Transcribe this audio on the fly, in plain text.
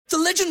The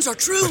legends are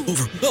true.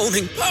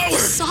 Overwhelming power!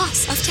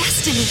 Sauce of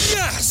destiny.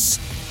 Yes!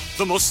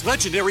 The most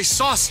legendary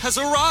sauce has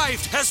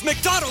arrived as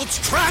McDonald's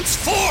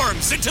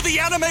transforms into the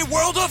anime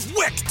world of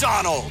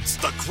WickDonald's.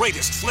 The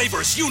greatest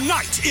flavors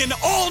unite in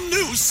all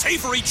new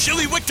savory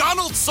chili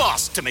McDonald's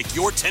sauce to make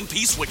your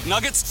 10-piece Wick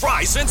Nuggets,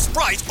 fries, and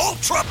Sprite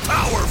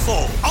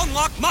ultra-powerful.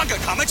 Unlock manga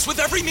comics with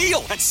every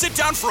meal and sit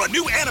down for a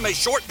new anime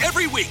short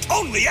every week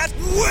only at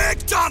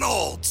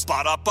WickDonald's.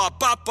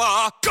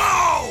 Ba-da-ba-ba-ba,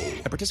 go!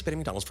 At participating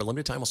McDonald's for a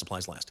limited time while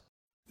supplies last.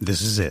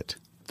 This is it.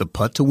 The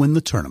putt to win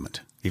the tournament.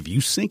 If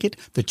you sink it,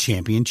 the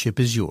championship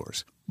is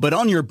yours. But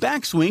on your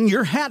backswing,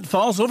 your hat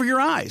falls over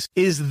your eyes.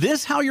 Is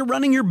this how you're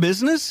running your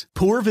business?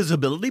 Poor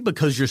visibility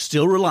because you're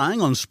still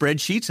relying on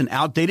spreadsheets and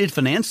outdated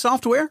finance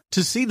software?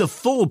 To see the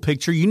full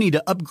picture, you need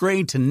to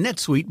upgrade to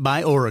NetSuite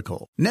by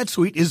Oracle.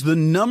 NetSuite is the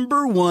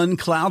 #1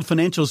 cloud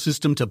financial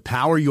system to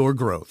power your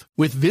growth.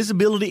 With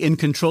visibility and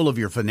control of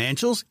your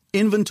financials,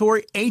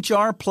 inventory,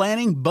 HR,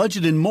 planning,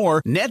 budget, and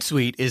more,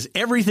 NetSuite is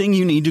everything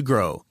you need to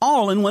grow,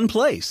 all in one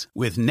place.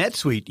 With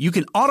NetSuite, you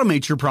can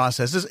automate your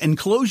processes and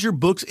close your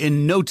books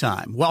in no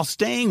time while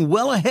staying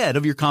well ahead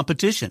of your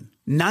competition.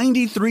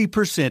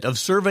 93% of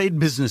surveyed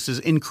businesses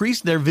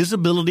increased their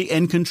visibility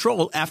and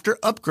control after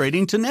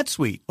upgrading to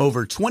NetSuite.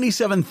 Over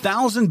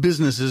 27,000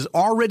 businesses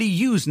already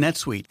use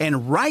NetSuite.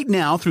 And right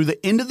now, through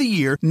the end of the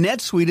year,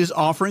 NetSuite is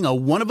offering a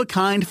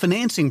one-of-a-kind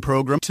financing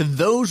program to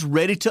those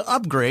ready to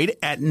upgrade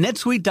at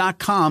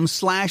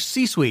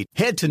netsuite.com/C-Suite.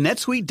 Head to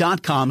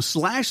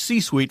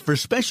netsuite.com/C-Suite for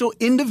special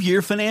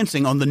end-of-year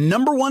financing on the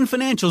 #1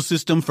 financial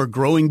system for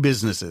growing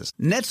businesses.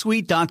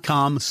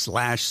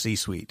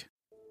 netsuite.com/C-Suite.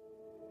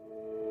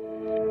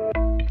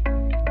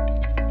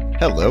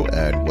 Hello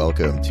and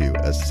welcome to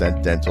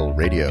Ascent Dental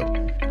Radio,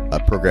 a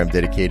program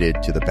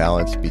dedicated to the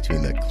balance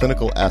between the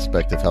clinical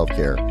aspect of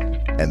healthcare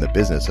and the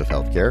business of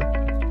healthcare.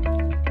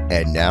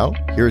 And now,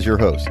 here's your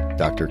host,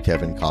 Dr.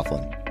 Kevin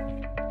Coughlin.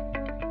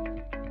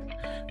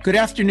 Good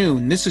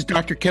afternoon. This is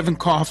Dr. Kevin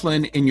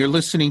Coughlin, and you're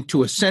listening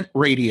to Ascent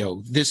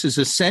Radio. This is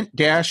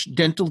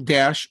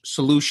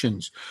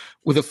Ascent-Dental-Solutions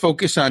with a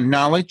focus on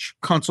knowledge,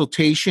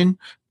 consultation,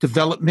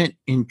 development,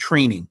 and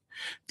training.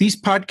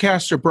 These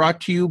podcasts are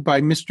brought to you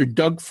by Mr.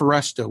 Doug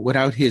Foresta.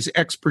 Without his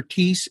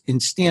expertise in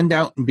Stand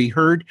Out and Be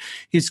Heard,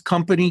 his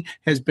company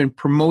has been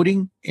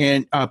promoting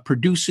and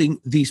producing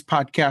these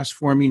podcasts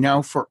for me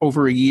now for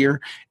over a year,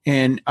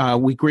 and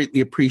we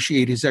greatly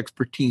appreciate his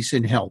expertise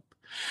and help.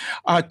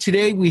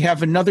 Today, we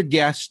have another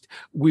guest.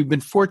 We've been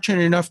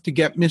fortunate enough to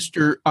get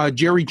Mr.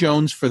 Jerry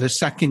Jones for the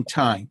second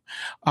time.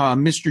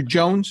 Mr.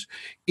 Jones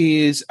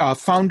is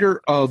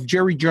founder of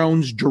Jerry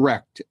Jones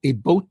Direct, a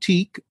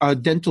boutique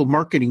dental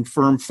marketing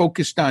firm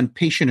focused on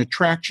patient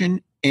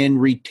attraction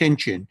and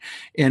retention.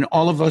 And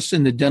all of us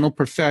in the dental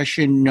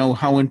profession know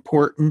how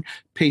important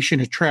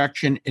patient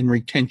attraction and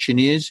retention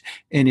is.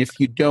 And if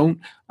you don't,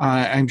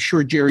 I'm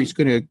sure Jerry's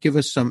going to give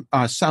us some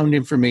sound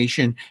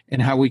information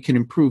and how we can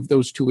improve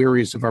those two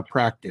areas of our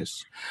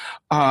practice.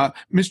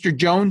 Mr.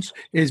 Jones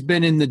has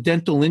been in the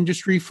dental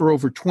industry for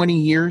over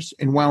 20 years.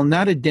 And while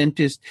not a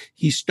dentist,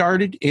 he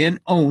started and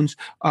owns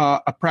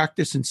a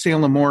practice in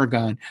Salem,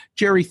 Oregon.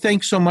 Jerry,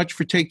 thanks so much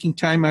for taking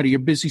time out of your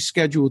busy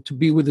schedule to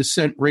be with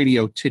Ascent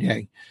Radio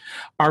today.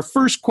 Our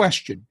first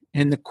question,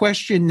 and the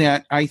question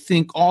that I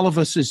think all of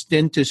us as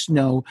dentists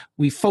know,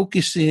 we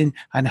focus in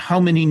on how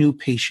many new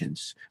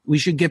patients. We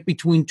should get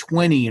between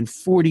 20 and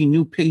 40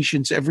 new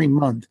patients every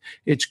month.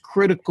 It's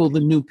critical, the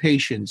new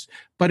patients.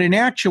 But in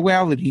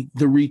actuality,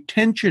 the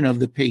retention of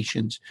the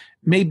patients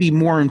may be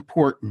more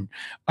important.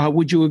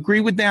 Would you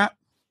agree with that?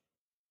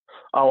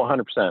 Oh,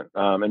 100%.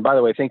 And by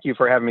the way, thank you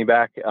for having me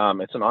back.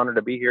 It's an honor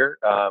to be here.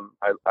 I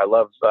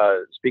love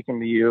speaking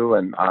to you,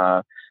 and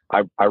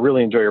I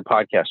really enjoy your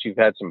podcast. You've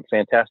had some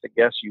fantastic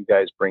guests. You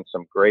guys bring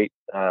some great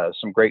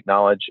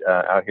knowledge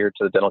out here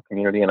to the dental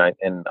community,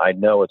 and I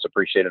know it's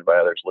appreciated by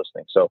others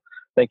listening. So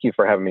thank you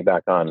for having me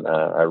back on.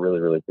 I really,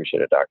 really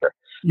appreciate it, Doctor.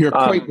 You're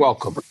quite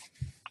welcome.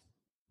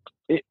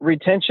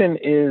 Retention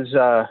is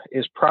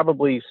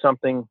probably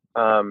something.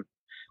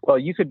 Well,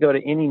 you could go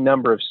to any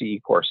number of CE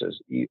courses,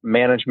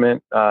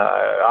 management,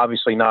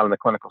 obviously not on the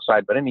clinical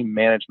side, but any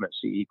management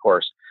CE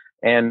course.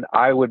 And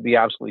I would be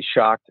absolutely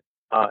shocked,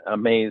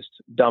 amazed,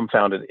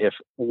 dumbfounded if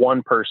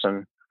one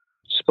person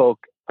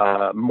spoke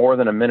more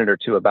than a minute or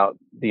two about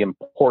the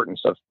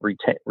importance of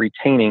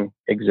retaining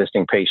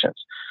existing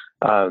patients.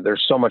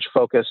 There's so much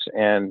focus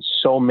and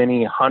so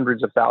many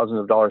hundreds of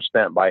thousands of dollars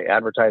spent by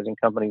advertising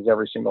companies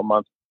every single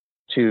month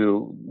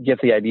to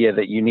get the idea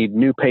that you need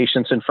new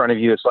patients in front of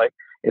you.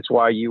 It's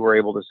why you were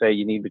able to say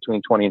you need between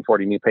 20 and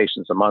 40 new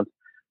patients a month,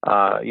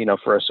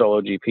 for a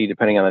solo GP,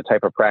 depending on the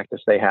type of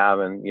practice they have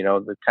and,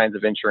 the kinds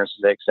of insurances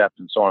they accept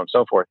and so on and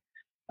so forth.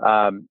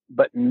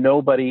 But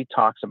nobody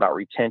talks about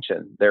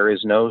retention. There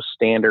is no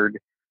standard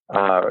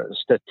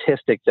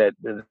statistic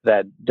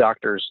that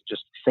doctors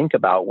just think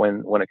about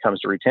when it comes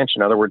to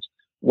retention. In other words,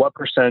 what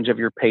percentage of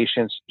your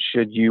patients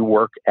should you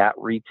work at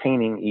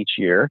retaining each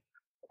year,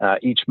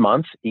 each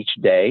month, each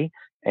day?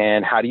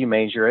 And how do you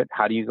measure it?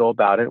 How do you go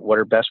about it? What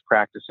are best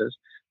practices?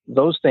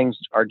 those things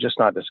are just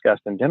not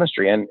discussed in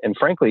dentistry. And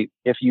frankly,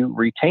 if you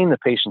retain the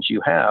patients you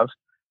have,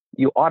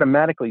 you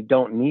automatically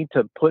don't need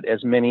to put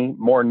as many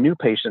more new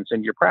patients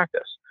into your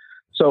practice.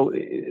 So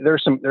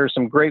there's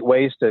some great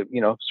ways to,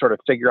 sort of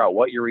figure out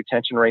what your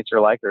retention rates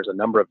are like. There's a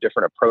number of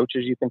different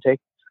approaches you can take,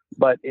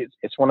 but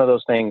it's one of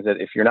those things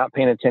that if you're not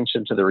paying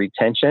attention to the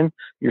retention,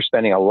 you're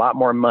spending a lot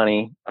more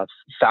money,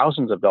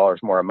 thousands of dollars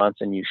more a month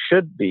than you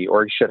should be,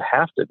 or you should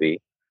have to be,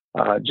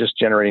 just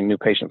generating new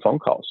patient phone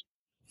calls.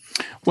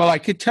 Well, I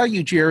could tell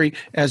you, Jerry,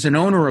 as an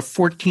owner of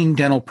 14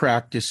 dental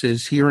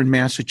practices here in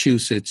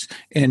Massachusetts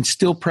and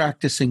still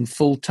practicing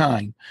full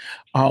time,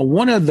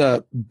 one of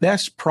the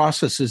best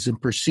processes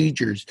and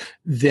procedures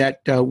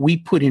that we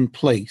put in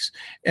place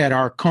at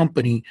our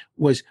company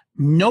was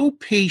no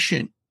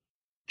patient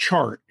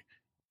chart.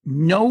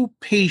 No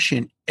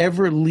patient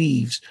ever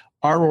leaves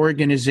our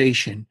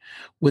organization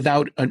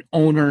without an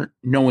owner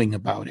knowing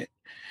about it.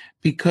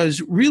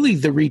 Because really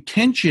the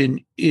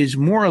retention is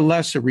more or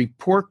less a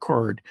report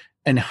card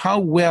and how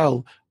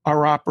well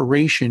our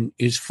operation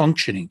is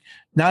functioning,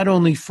 not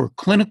only for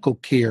clinical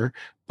care,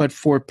 but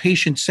for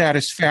patient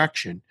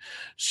satisfaction.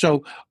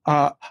 So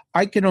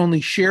I can only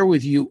share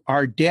with you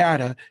our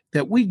data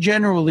that we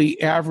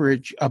generally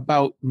average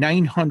about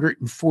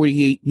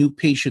 948 new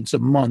patients a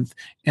month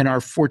in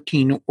our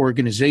 14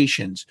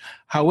 organizations.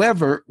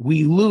 However,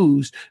 we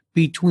lose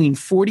between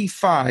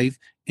 45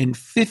 and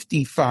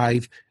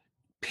 55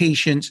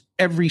 patients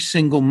every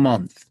single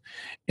month.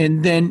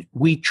 And then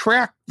we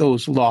track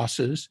those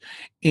losses,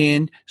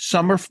 and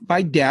some are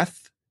by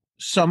death,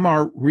 some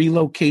are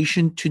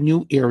relocation to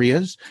new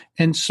areas,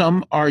 and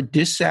some are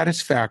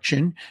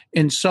dissatisfaction,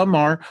 and some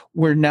are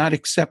we're not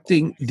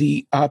accepting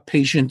the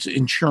patient's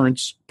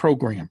insurance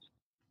program.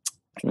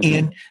 Mm-hmm.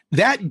 And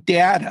that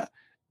data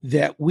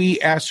that we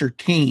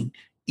ascertain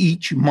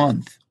each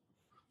month,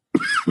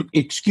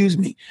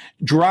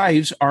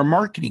 drives our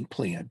marketing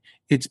plan.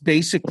 It's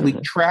basically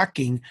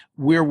tracking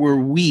where we're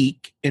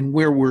weak and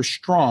where we're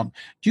strong.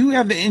 Do you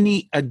have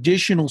any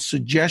additional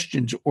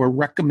suggestions or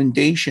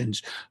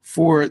recommendations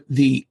for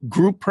the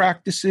group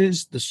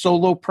practices, the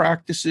solo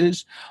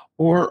practices,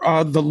 or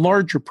the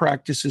larger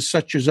practices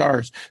such as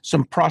ours,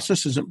 some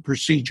processes and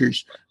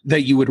procedures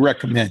that you would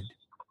recommend?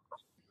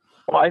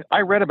 Well, I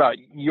read about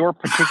your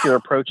particular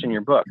approach in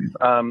your book.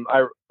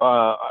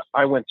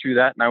 I went through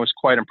that, and I was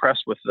quite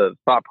impressed with the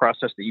thought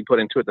process that you put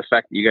into it, the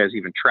fact that you guys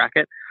even track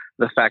it,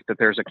 the fact that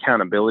there's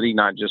accountability,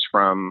 not just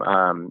from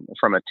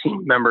a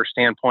team member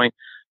standpoint,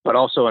 but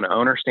also an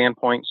owner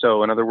standpoint.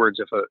 So in other words,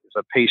 if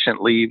a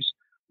patient leaves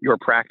your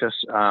practice,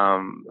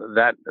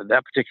 that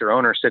particular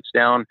owner sits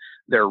down,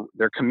 they're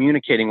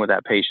communicating with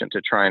that patient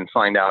to try and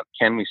find out,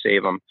 can we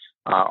save them?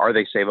 Are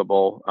they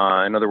savable?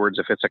 In other words,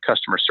 if it's a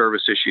customer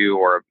service issue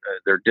or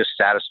they're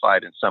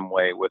dissatisfied in some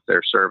way with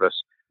their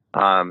service,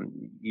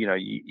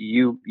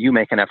 you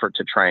make an effort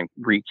to try and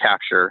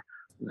recapture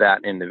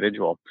that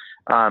individual.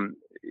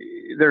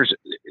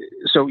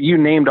 So you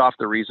named off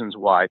the reasons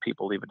why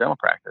people leave a dental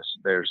practice.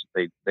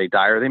 They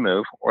die or they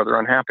move, or they're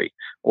unhappy,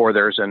 or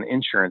there's an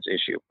insurance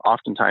issue.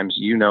 Oftentimes,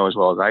 as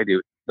well as I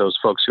do, those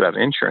folks who have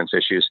insurance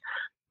issues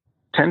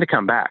tend to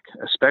come back,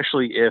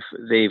 especially if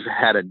they've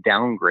had a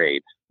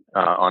downgrade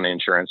on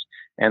insurance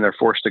and they're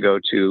forced to go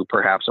to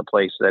perhaps a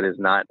place that is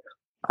not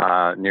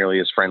nearly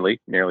as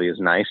friendly, nearly as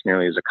nice,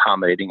 nearly as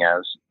accommodating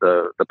as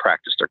the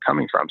practice they're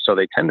coming from. So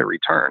they tend to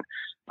return.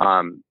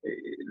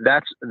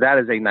 That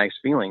is a nice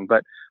feeling.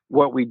 But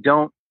what we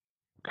don't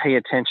pay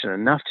attention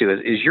enough to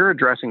is you're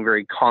addressing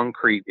very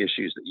concrete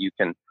issues that you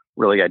can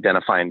really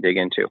identify and dig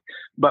into.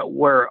 But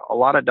where a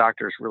lot of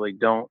doctors really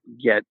don't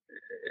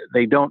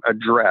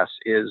address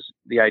is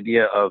the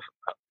idea of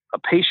a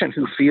patient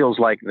who feels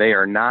like they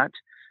are not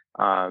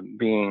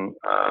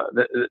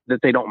that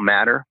they don't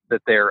matter,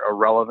 that they're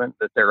irrelevant,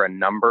 that they're a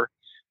number,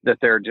 that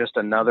they're just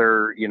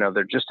another,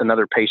 they're just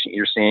another patient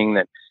you're seeing,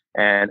 that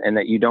and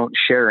that you don't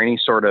share any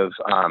sort of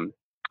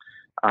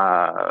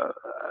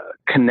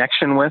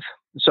connection with.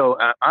 So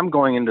I'm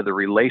going into the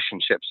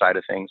relationship side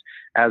of things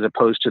as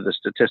opposed to the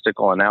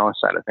statistical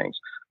analysis side of things.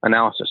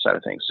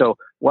 So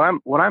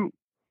what I'm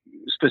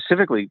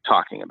specifically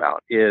talking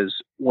about is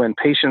when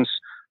patients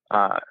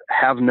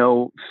have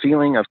no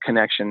feeling of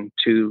connection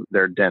to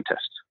their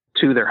dentist,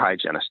 to their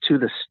hygienist, to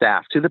the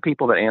staff, to the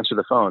people that answer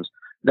the phones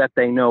that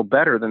they know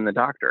better than the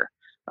doctor.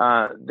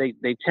 They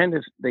tend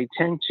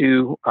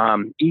to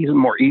even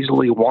more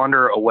easily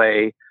wander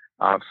away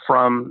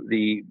from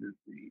the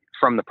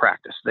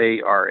practice.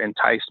 They are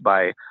enticed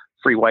by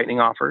free whitening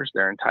offers.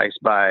 They're enticed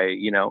by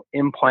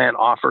implant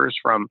offers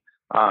from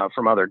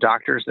other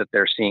doctors that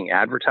they're seeing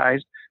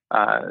advertised.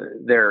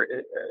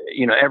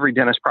 Every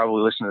dentist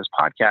probably listening to this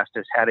podcast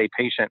has had a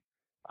patient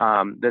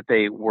that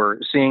they were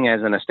seeing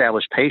as an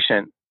established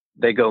patient.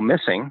 They go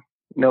missing.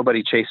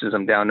 Nobody chases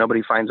them down.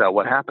 Nobody finds out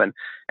what happened.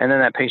 And then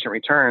that patient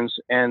returns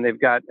and they've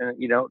got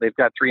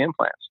 3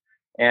 implants.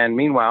 And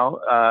meanwhile,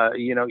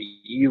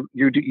 you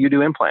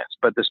do implants,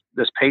 but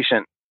this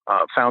patient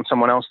found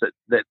someone else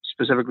that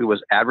specifically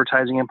was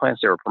advertising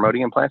implants. They were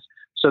promoting implants.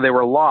 So they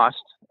were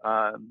lost,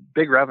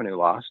 big revenue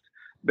lost.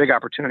 big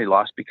opportunity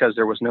lost because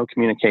there was no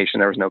communication,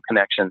 there was no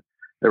connection,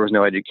 there was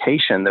no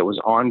education that was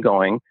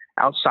ongoing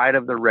outside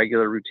of the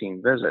regular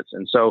routine visits.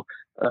 And so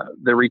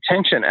the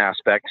retention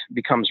aspect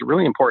becomes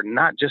really important,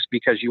 not just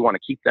because you want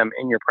to keep them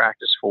in your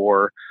practice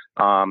for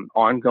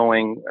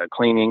ongoing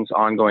cleanings,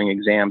 ongoing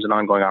exams, and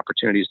ongoing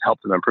opportunities to help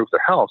them improve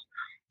their health.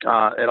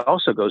 It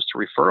also goes to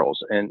referrals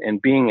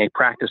and being a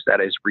practice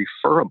that is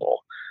referable.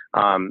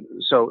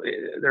 So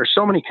there's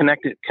so many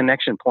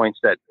connection points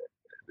that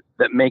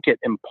make it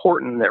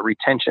important that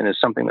retention is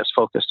something that's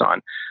focused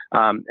on.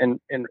 And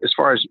as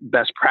far as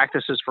best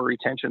practices for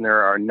retention,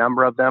 there are a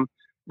number of them.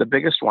 The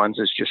biggest ones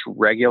is just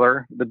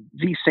regular. The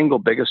single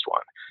biggest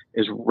one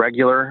is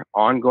regular,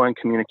 ongoing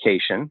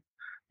communication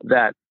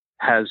that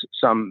has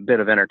some bit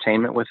of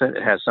entertainment with it.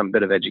 It has some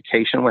bit of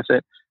education with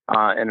it.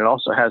 And it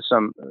also has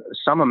some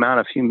amount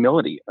of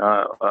humility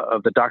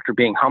of the doctor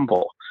being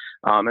humble.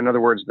 In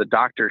other words, the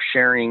doctor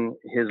sharing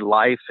his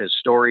life, his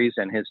stories,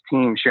 and his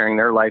team sharing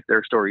their life,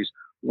 their stories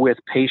with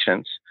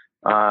patients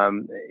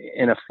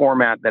in a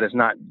format that is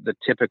not the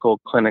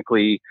typical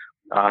clinically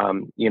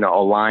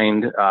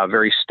aligned,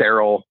 very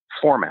sterile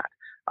format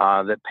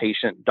that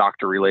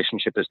patient-doctor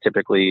relationship is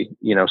typically,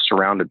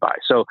 surrounded by.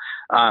 So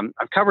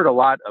I've covered a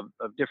lot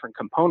of different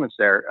components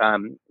there.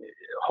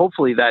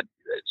 Hopefully that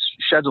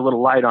sheds a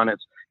little light on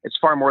it's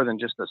far more than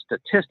just the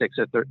statistics.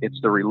 It's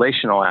the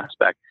relational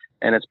aspect,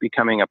 and it's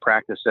becoming a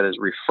practice that is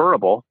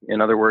referable.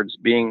 In other words,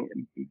 being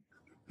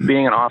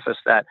an office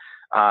that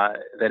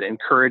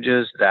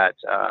encourages, that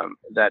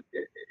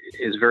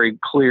is very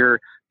clear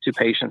to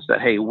patients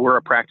that, hey, we're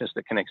a practice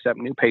that can accept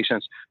new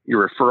patients.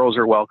 Your referrals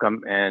are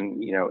welcome,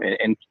 and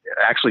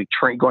actually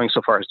going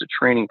so far as to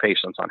training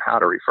patients on how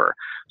to refer.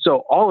 So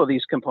all of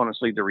these components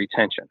lead to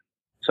retention.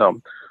 So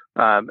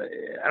I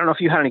don't know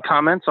if you had any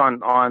comments on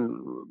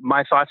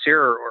my thoughts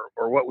here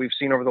or what we've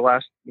seen over the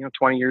last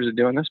 20 years of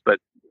doing this, but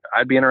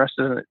I'd be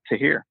interested to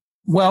hear.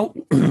 Well,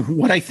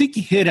 what I think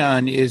you hit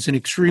on is an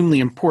extremely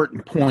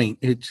important point.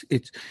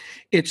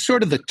 It's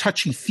sort of the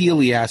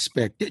touchy-feely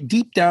aspect.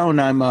 Deep down,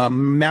 I'm a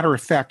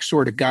matter-of-fact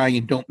sort of guy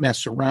and don't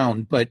mess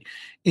around. But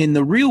in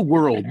the real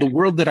world, the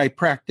world that I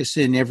practice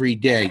in every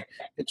day,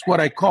 it's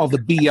what I call the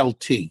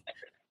BLT.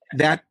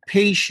 That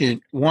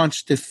patient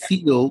wants to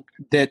feel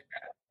that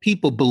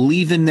people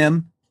believe in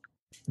them,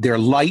 they're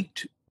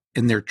liked,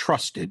 and they're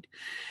trusted.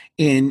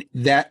 And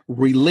that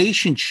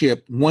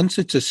relationship, once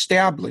it's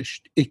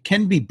established, it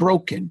can be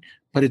broken,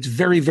 but it's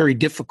very, very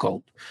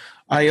difficult.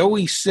 I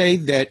always say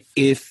that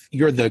if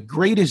you're the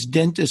greatest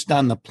dentist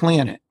on the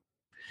planet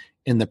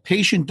and the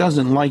patient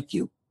doesn't like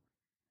you,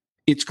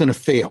 it's going to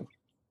fail.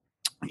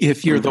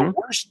 If you're the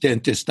worst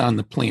dentist on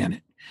the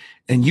planet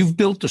and you've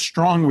built a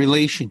strong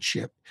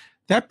relationship,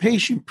 that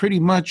patient pretty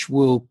much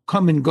will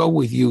come and go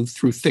with you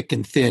through thick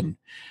and thin.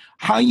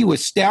 How you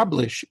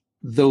establish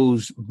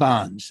those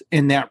bonds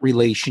and that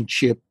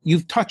relationship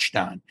you've touched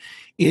on.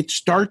 It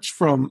starts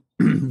from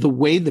the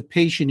way the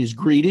patient is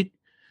greeted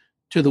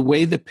to the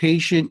way the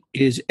patient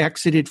is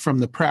exited from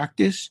the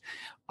practice.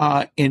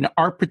 In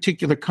our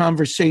particular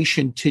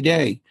conversation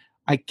today,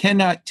 I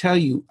cannot tell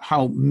you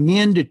how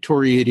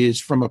mandatory it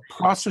is from a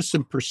process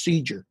and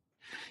procedure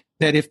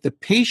that if the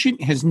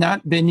patient has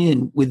not been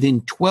in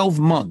within 12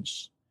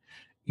 months,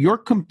 your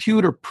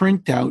computer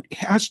printout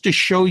has to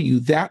show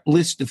you that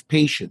list of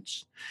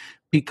patients.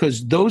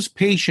 Because those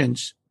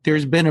patients,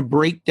 there's been a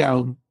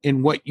breakdown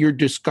in what you're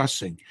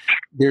discussing.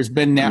 There's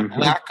been that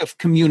lack of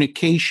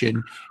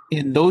communication,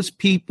 and those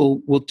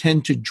people will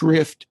tend to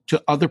drift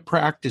to other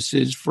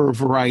practices for a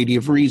variety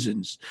of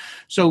reasons.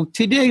 So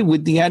today,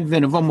 with the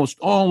advent of almost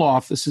all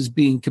offices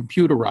being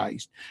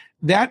computerized,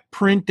 that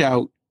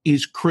printout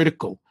is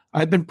critical.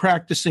 I've been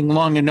practicing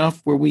long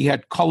enough where we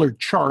had colored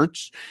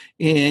charts,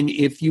 and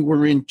if you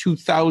were in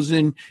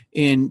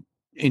 2002,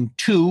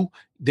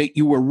 that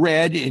you were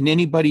red, and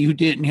anybody who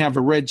didn't have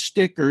a red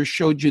sticker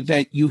showed you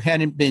that you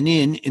hadn't been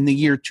in the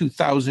year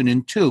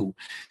 2002.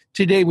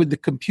 Today with the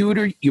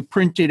computer, you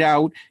print it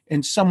out,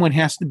 and someone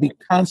has to be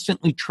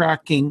constantly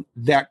tracking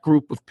that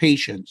group of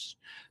patients.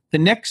 The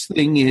next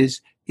thing is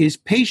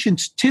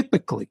patients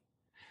typically,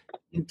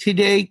 in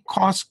today,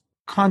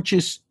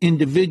 cost-conscious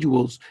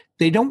individuals,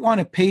 they don't want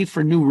to pay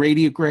for new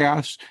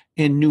radiographs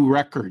and new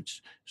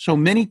records. So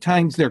many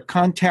times they're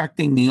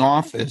contacting the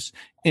office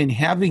and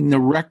having the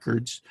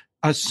records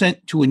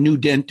sent to a new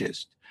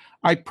dentist.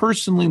 I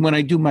personally, when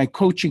I do my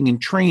coaching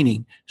and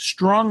training,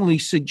 strongly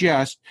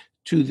suggest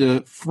to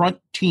the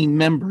front team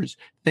members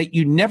that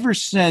you never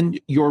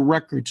send your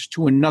records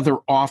to another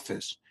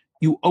office.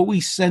 You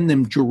always send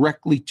them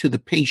directly to the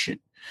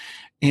patient.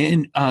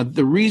 And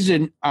the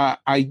reason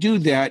I do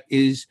that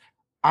is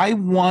I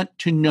want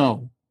to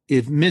know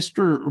if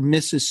Mr. or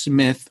Mrs.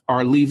 Smith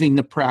are leaving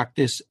the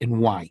practice and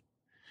why.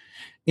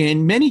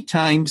 And many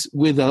times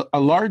with a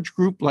large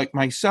group like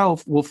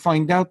myself, we'll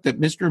find out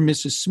that Mr. and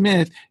Mrs.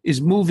 Smith is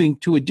moving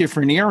to a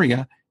different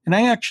area. And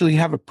I actually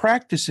have a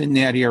practice in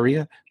that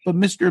area, but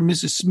Mr. and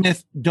Mrs.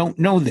 Smith don't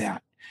know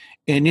that.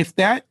 And if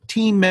that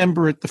team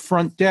member at the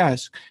front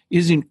desk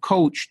isn't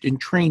coached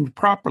and trained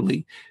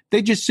properly,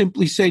 they just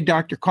simply say,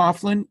 Dr.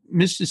 Coughlin,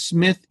 Mrs.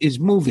 Smith is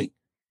moving.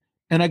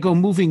 And I go,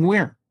 moving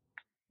where?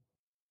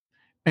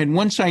 And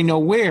once I know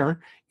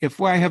where, if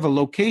I have a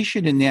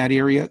location in that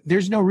area,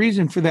 there's no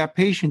reason for that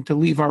patient to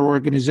leave our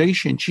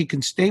organization. She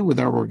can stay with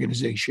our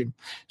organization.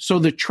 So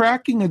the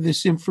tracking of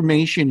this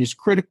information is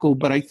critical,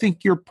 but I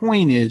think your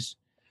point is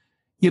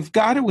you've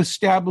got to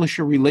establish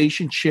a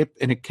relationship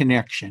and a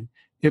connection.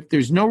 If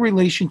there's no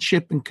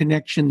relationship and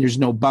connection, there's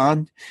no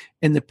bond,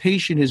 and the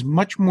patient is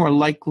much more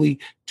likely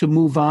to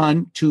move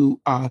on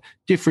to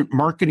different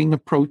marketing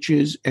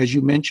approaches, as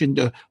you mentioned,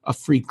 a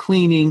free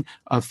cleaning,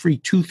 a free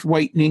tooth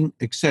whitening,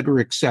 et cetera,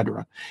 et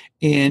cetera.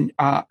 And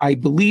I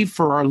believe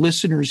for our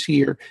listeners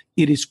here,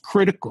 it is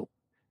critical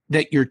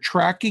that you're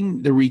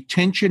tracking the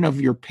retention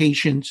of your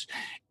patients,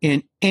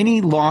 and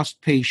any lost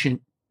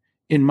patient,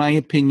 in my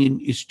opinion,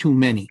 is too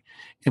many.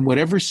 And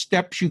whatever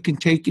steps you can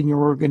take in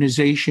your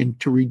organization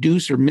to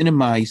reduce or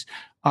minimize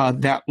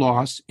that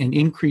loss and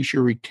increase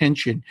your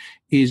retention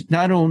is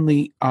not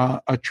only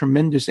a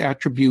tremendous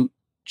attribute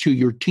to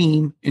your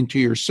team and to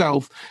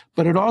yourself,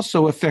 but it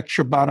also affects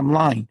your bottom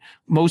line.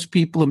 Most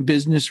people in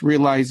business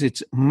realize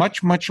it's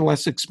much, much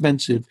less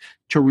expensive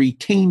to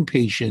retain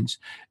patients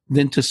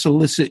than to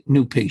solicit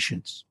new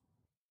patients.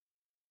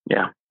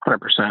 Yeah,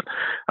 100%.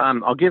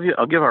 I'll give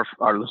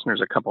our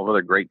listeners a couple of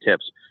other great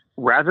tips.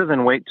 Rather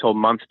than wait till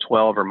month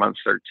 12 or month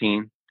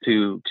 13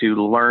 to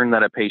learn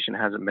that a patient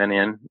hasn't been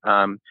in,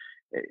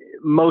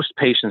 most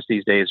patients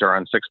these days are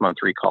on 6-month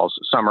recalls.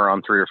 Some are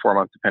on 3 or 4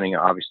 months, depending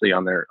obviously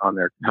on their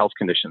health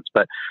conditions.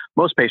 But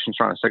most patients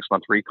are on a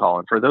 6-month recall.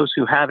 And for those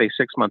who have a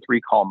 6-month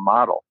recall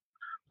model,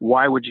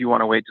 why would you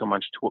want to wait till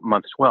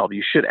month 12?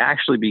 You should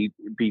actually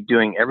be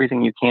doing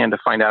everything you can to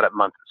find out at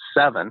month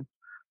 7,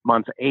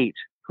 month 8,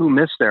 who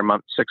missed their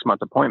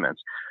 6-month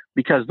appointments.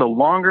 Because the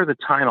longer the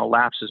time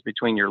elapses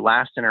between your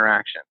last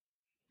interaction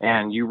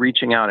and you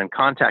reaching out and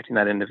contacting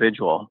that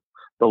individual,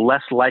 the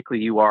less likely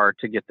you are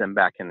to get them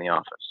back in the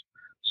office.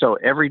 So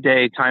every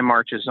day time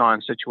marches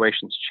on,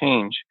 situations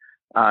change,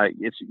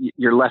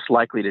 you're less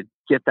likely to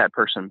get that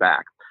person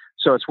back.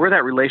 So it's where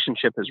that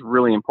relationship is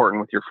really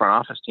important with your front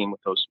office team,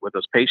 with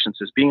those patients,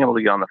 is being able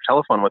to get on the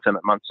telephone with them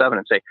at month 7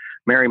 and say,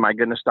 Mary, my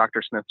goodness,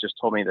 Dr. Smith just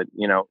told me that,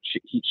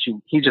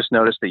 he just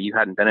noticed that you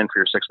hadn't been in for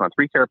your 6-month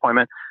recare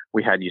appointment.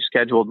 We had you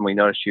scheduled and we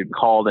noticed you'd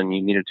called and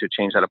you needed to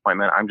change that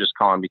appointment. I'm just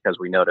calling because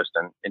we noticed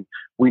and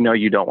we know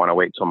you don't want to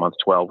wait till month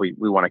 12.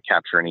 We want to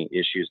capture any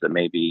issues that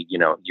maybe,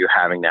 you're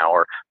having now,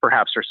 or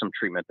perhaps there's some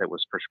treatment that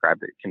was prescribed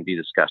that can be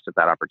discussed at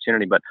that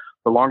opportunity. But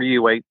the longer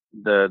you wait,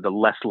 the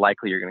less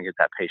likely you're going to get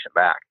that patient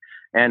back.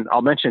 And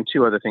I'll mention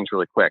 2 other things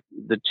really quick.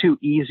 The 2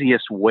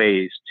 easiest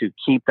ways to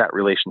keep that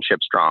relationship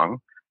strong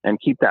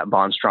and keep that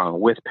bond strong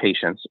with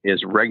patients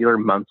is regular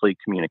monthly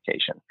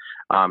communication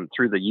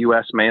through the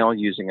U.S. mail,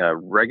 using a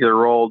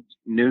regular old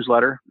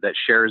newsletter that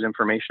shares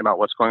information about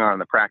what's going on in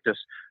the practice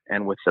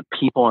and with the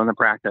people in the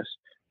practice,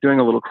 doing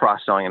a little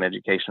cross-selling and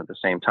education at the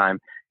same time,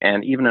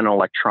 and even an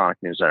electronic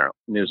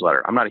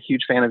newsletter. I'm not a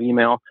huge fan of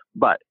email,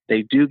 but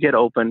they do get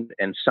opened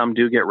and some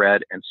do get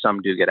read and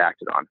some do get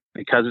acted on.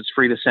 Because it's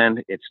free to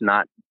send, it's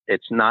not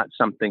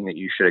something that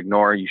you should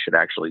ignore. You should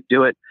actually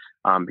do it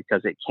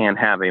because it can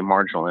have a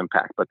marginal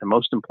impact. But the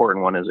most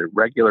important one is a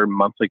regular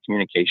monthly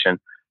communication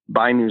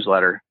by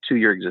newsletter to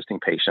your existing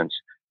patients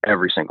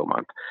every single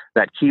month.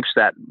 That keeps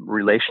that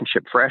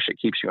relationship fresh. It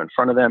keeps you in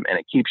front of them, and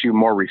it keeps you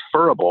more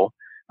referable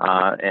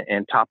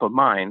and top of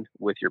mind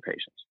with your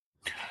patients.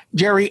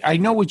 Jerry, I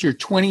know with your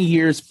 20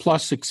 years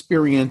plus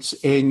experience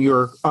in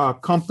your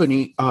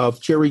company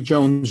of Jerry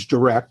Jones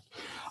Direct,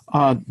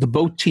 the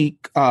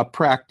boutique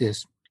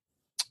practice,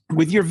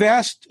 with your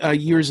vast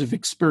years of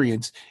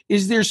experience,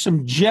 is there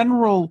some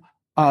general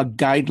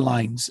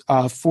guidelines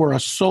for a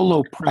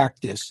solo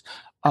practice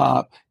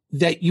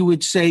that you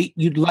would say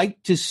you'd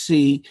like to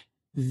see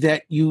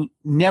that you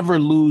never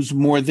lose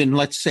more than,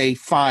 let's say,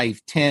 5,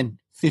 10,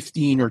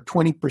 15, or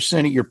 20%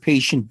 of your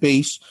patient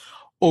base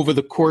over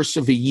the course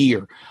of a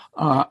year?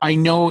 I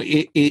know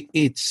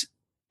it's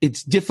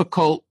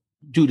difficult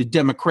due to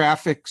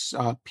demographics,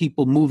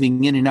 people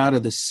moving in and out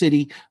of the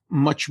city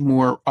much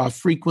more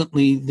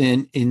frequently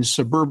than in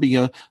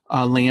suburbia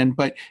land.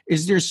 But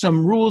is there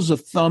some rules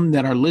of thumb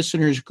that our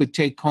listeners could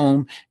take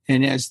home,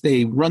 and as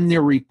they run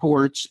their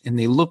reports and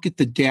they look at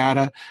the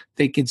data,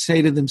 they can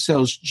say to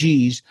themselves,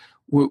 geez,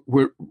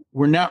 we're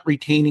not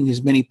retaining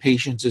as many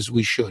patients as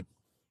we should?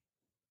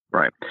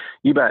 Right.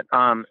 You bet.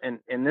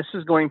 And this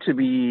is going to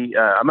be,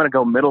 I'm going to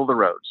go middle of the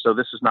road. So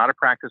this is not a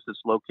practice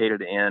that's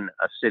located in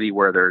a city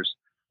where there's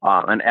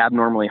an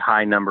abnormally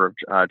high number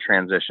of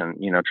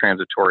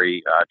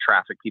transitory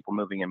traffic, people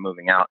moving in,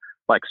 moving out,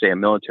 like say a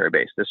military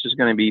base. This is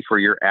going to be for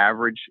your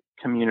average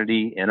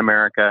community in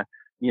America,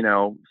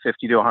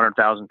 50 to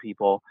 100,000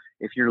 people.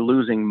 If you're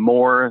losing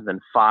more than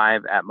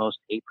 5, at most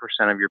 8%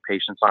 of your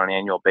patients on an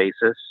annual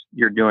basis,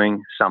 you're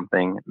doing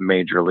something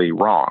majorly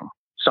wrong.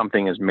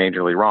 Something is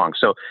majorly wrong.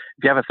 So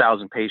if you have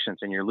 1,000 patients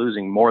and you're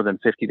losing more than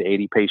 50 to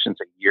 80 patients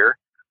a year,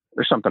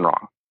 there's something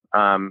wrong.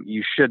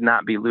 You should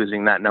not be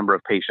losing that number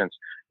of patients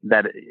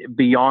that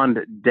beyond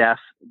death,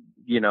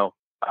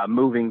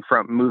 moving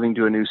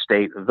to a new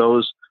state,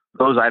 those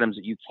items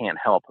that you can't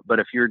help. But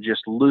if you're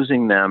just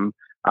losing them,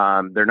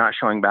 they're not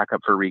showing back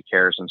up for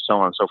recares and so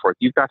on and so forth,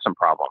 you've got some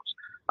problems.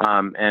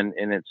 And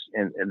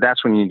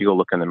that's when you need to go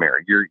look in the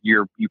mirror.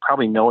 You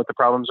probably know what the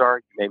problems are.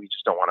 You maybe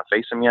just don't want to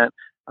face them yet.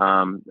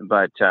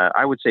 But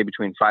I would say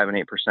between 5 and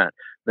 8%.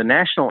 The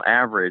national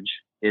average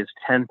is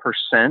 10%.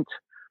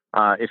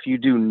 If you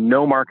do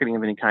no marketing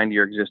of any kind to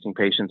your existing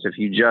patients, if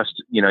you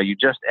just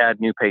add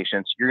new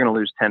patients, you're going to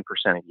lose 10%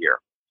 a year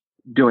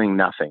doing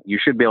nothing. You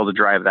should be able to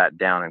drive that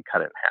down and cut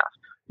it in half.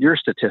 Your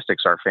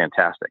statistics are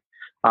fantastic,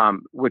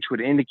 which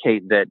would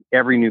indicate that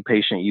every new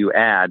patient you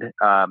add,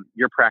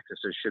 your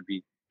practices should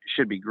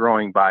be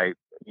growing by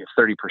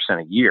 30%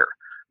 a year.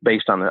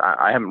 Based on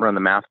I haven't run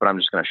the math, but I'm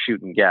just going to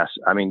shoot and guess.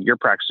 I mean, your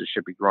practices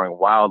should be growing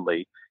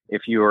wildly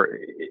if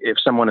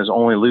someone is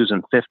only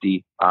losing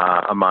 50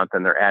 a month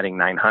and they're adding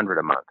 900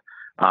 a month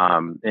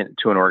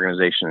to an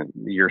organization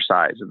your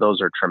size.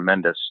 Those are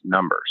tremendous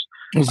numbers.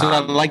 As I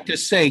like to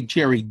say,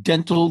 Jerry,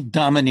 dental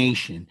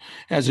domination.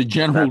 As a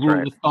general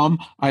rule of thumb,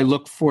 I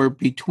look for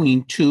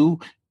between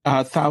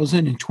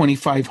 2,000 and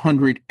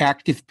 2,500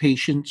 active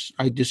patients.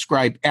 I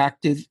describe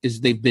active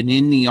as they've been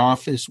in the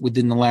office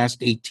within the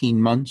last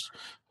 18 months.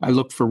 I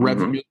look for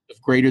revenue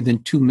of greater than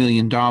 $2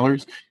 million.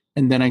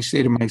 And then I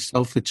say to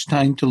myself, it's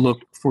time to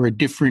look for a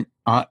different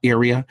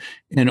area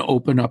and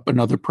open up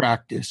another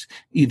practice,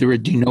 either a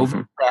de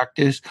novo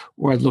practice,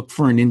 or I look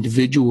for an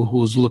individual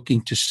who is looking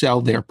to sell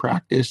their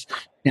practice.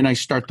 And I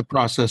start the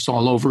process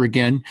all over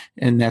again.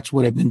 And that's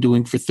what I've been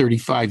doing for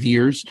 35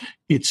 years.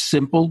 It's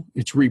simple.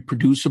 It's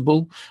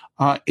reproducible.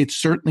 It's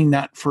certainly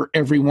not for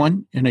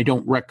everyone, and I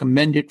don't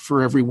recommend it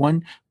for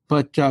everyone.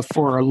 But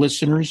for our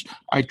listeners,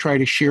 I try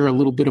to share a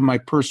little bit of my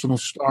personal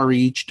story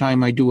each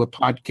time I do a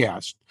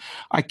podcast.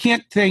 I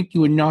can't thank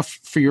you enough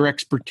for your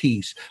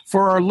expertise.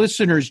 For our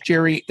listeners,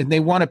 Jerry, and they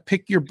want to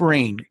pick your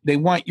brain. They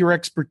want your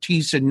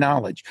expertise and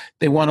knowledge.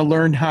 They want to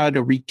learn how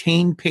to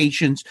retain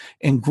patients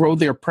and grow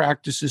their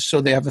practices so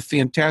they have a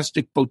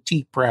fantastic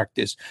boutique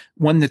practice,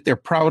 one that they're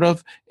proud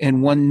of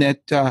and one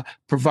that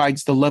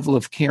provides the level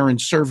of care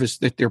and service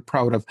that they're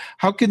proud of.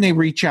 How can they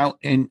reach out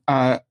and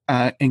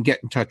get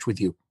in touch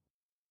with you?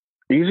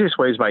 The easiest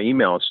way is by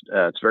email.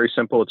 It's very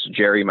simple. It's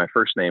Jerry, my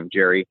first name,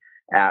 Jerry,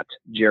 at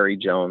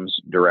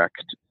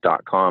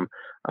jerryjonesdirect.com.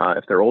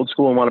 If they're old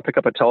school and want to pick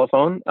up a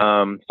telephone,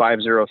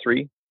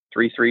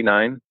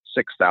 503-339-6000.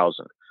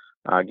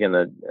 Again,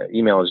 the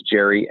email is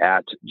Jerry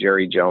at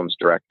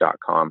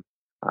jerryjonesdirect.com,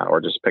 or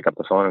just pick up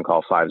the phone and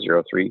call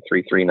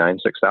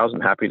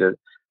 503-339-6000.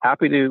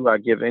 Happy to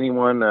give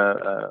anyone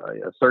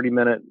a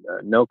 30-minute,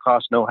 no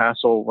cost, no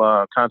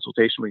hassle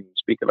consultation. We can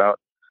speak about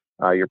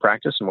your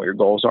practice and what your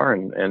goals are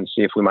and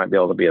see if we might be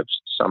able to be of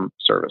some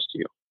service to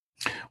you.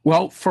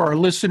 Well, for our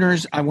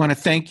listeners, I want to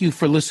thank you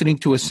for listening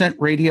to Ascent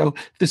Radio.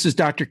 This is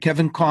Dr.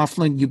 Kevin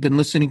Coughlin. You've been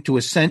listening to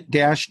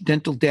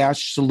Ascent-Dental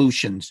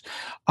Solutions.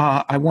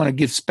 I want to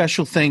give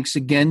special thanks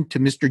again to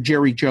Mr.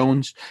 Jerry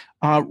Jones.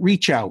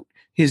 Reach out.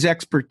 His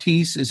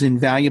expertise is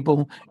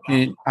invaluable,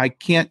 and I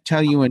can't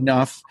tell you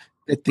enough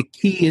that the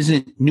key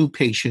isn't new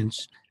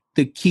patients.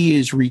 The key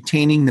is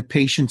retaining the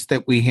patients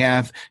that we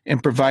have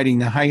and providing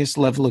the highest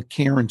level of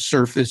care and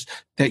service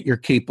that you're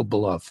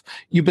capable of.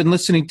 You've been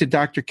listening to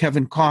Dr.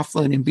 Kevin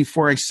Coughlin, and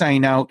before I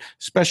sign out,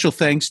 special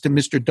thanks to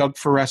Mr. Doug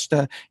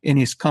Foresta and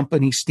his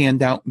company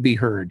Stand Out and Be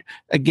Heard.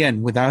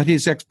 Again, without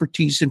his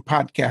expertise in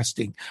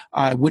podcasting,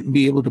 I wouldn't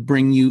be able to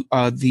bring you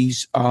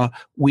these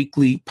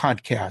weekly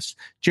podcasts.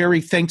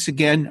 Jerry, thanks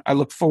again. I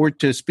look forward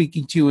to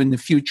speaking to you in the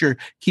future.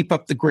 Keep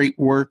up the great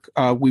work.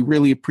 We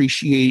really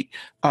appreciate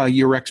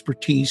your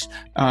expertise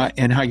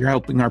and how you're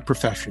helping our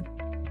profession.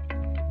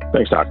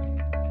 Thanks, Doc.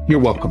 You're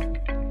welcome.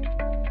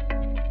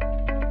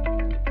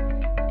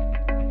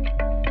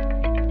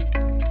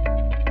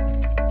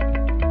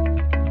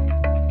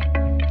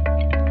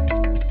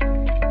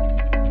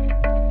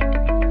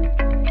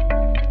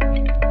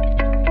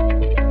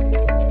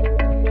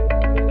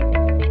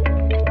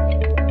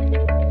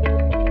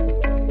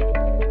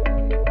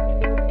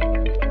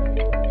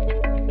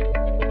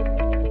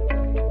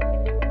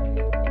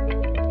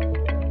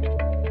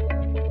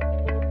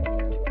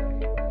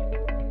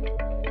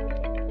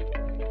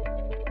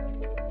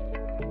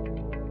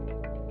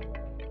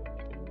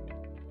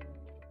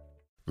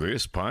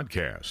 This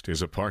podcast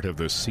is a part of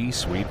the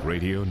C-Suite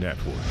Radio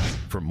Network.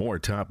 For more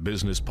top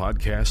business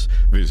podcasts,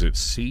 visit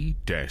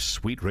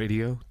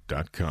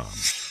c-suiteradio.com.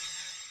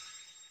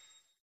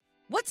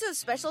 What's so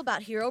special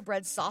about Hero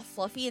Bread's soft,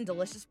 fluffy, and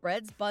delicious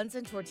breads, buns,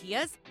 and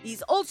tortillas?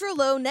 These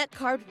ultra-low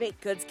net-carb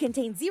baked goods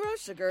contain zero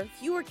sugar,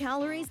 fewer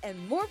calories,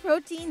 and more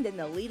protein than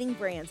the leading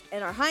brands,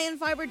 and are high in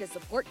fiber to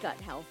support gut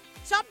health.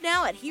 Shop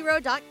now at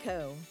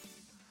hero.co.